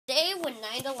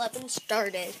when 9/11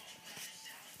 started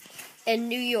in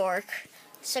New York,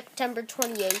 September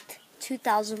 28th,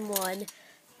 2001,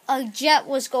 a jet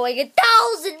was going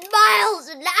 1,000 miles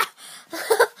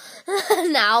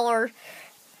an hour.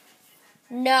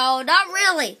 No, not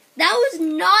really. That was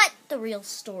not the real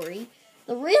story.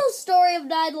 The real story of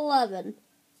 9/11.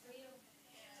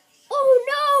 Oh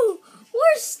no!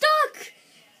 We're stuck!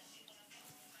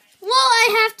 Well, I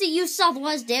have to use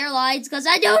Southwest Airlines because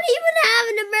I don't even have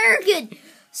an American.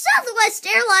 Southwest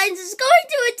Airlines is going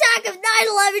to attack if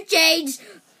 9/11 changed.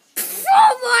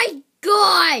 Oh my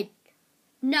god!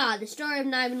 Nah, the story of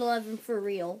 9/11 for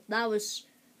real. This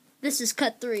is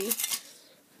cut 3.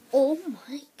 Oh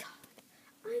my god.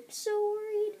 I'm so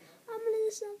worried. I'm in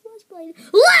the Southwest plane.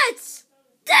 Let's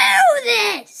do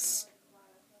this!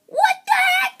 What the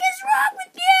heck is wrong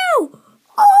with you?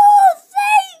 Oh,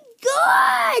 thank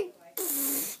God!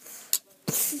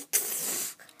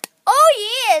 Oh,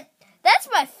 yeah. That's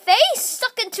my face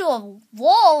stuck into a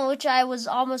wall, which I was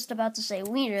almost about to say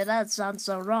wiener. That sounds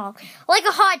so wrong. Like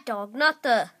a hot dog, not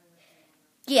the...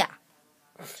 Yeah.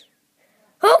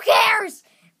 Who cares?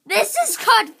 This is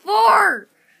cut 4.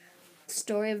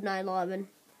 Story of 9/11.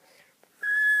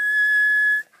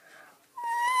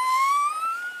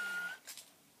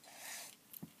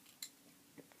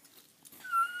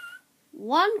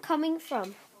 One coming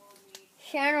from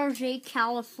San Jose,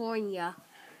 California.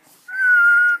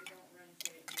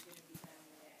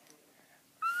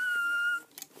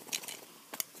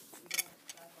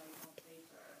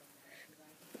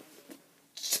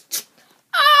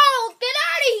 Oh, get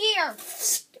out of here!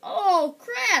 Oh,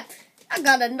 crap. I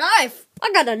got a knife.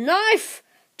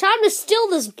 Time to steal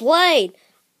this plane.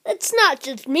 It's not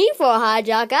just me for a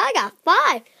hijack. I got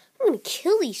 5. I'm going to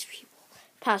kill these people.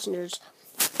 Passengers.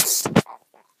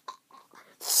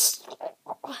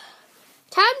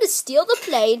 Time to steal the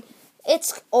plane.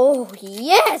 Oh,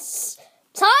 yes.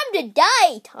 Time to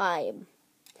die time.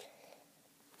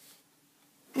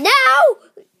 Now.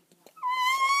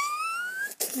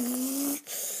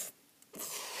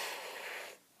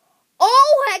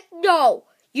 Oh, heck no.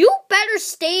 You better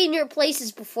stay in your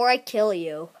places before I kill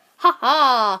you. Ha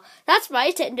ha. That's my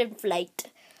attendant flight.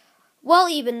 Well,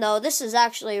 even though this is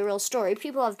actually a real story,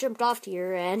 people have jumped off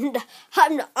here, and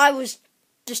I was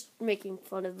just making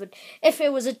fun of it. If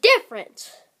it was a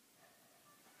different...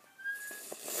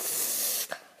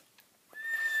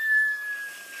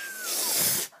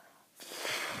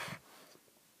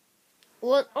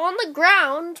 Well, on the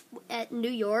ground at New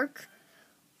York...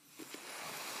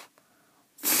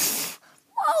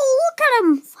 Oh, look at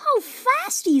him! How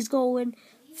fast he's going!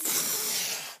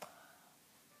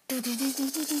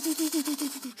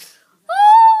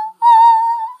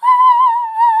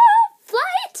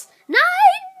 Flight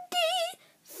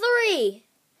 93.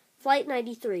 Flight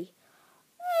 93.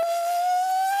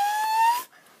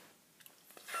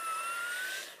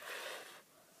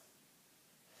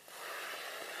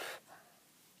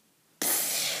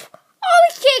 Oh,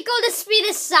 we can't go the speed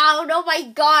of sound. Oh my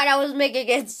god, I was making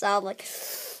it sound like...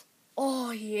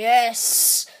 Oh,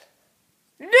 yes.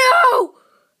 No!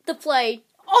 The plane.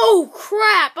 Oh,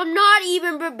 crap. I'm not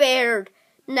even prepared.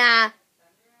 Nah.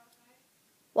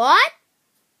 What?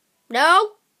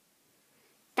 No?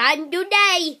 Time to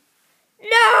die.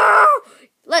 No!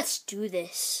 Let's do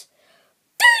this.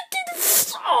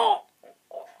 Oh,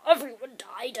 everyone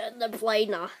died in the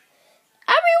plane. Everyone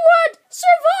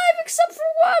survive except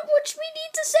for one, which we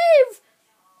need to save.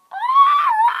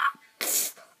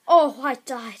 Oh, I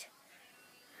died.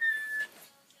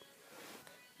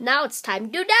 Now it's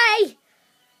time to die.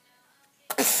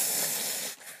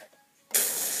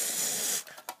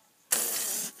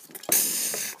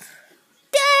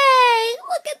 Dang,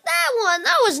 look at that one.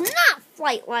 That was not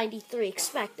Flight 93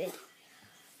 expected.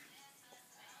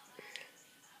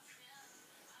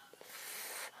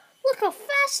 Look how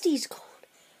fast he's going.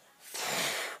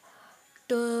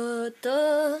 Da,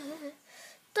 da,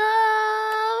 da.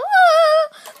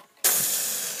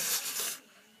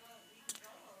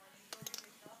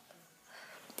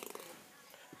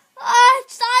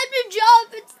 It's time to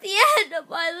jump. It's the end of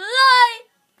my life.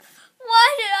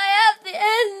 Why did I have to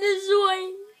end this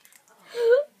way?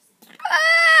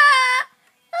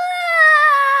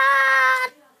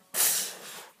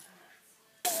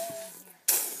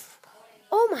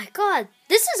 Oh my god.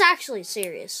 This is actually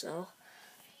serious, though.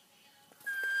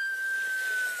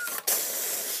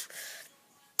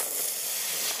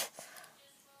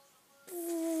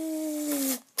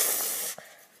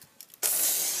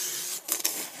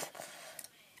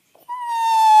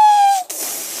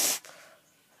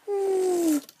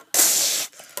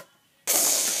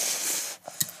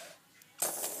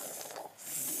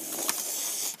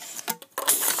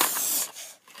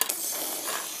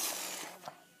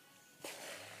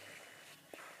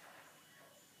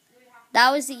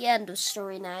 That was the end of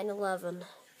story 9/11,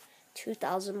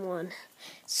 2001.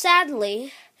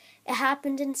 Sadly, it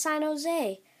happened in San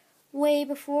Jose, way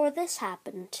before this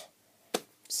happened.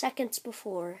 Seconds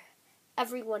before.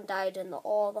 Everyone died in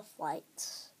all the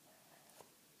flights.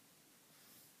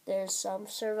 There's some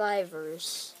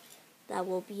survivors that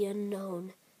will be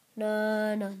unknown.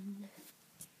 None.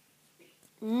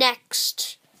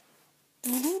 Next.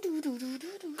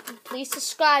 Please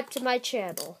subscribe to my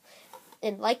channel.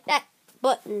 And like that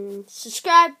button.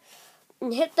 Subscribe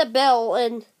and hit the bell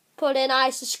and put in I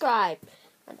subscribe.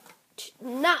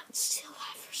 Not still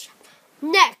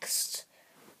next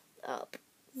up.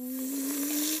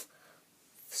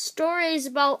 Stories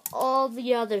about all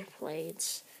the other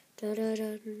planes.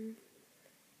 The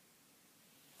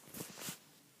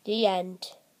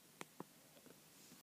end.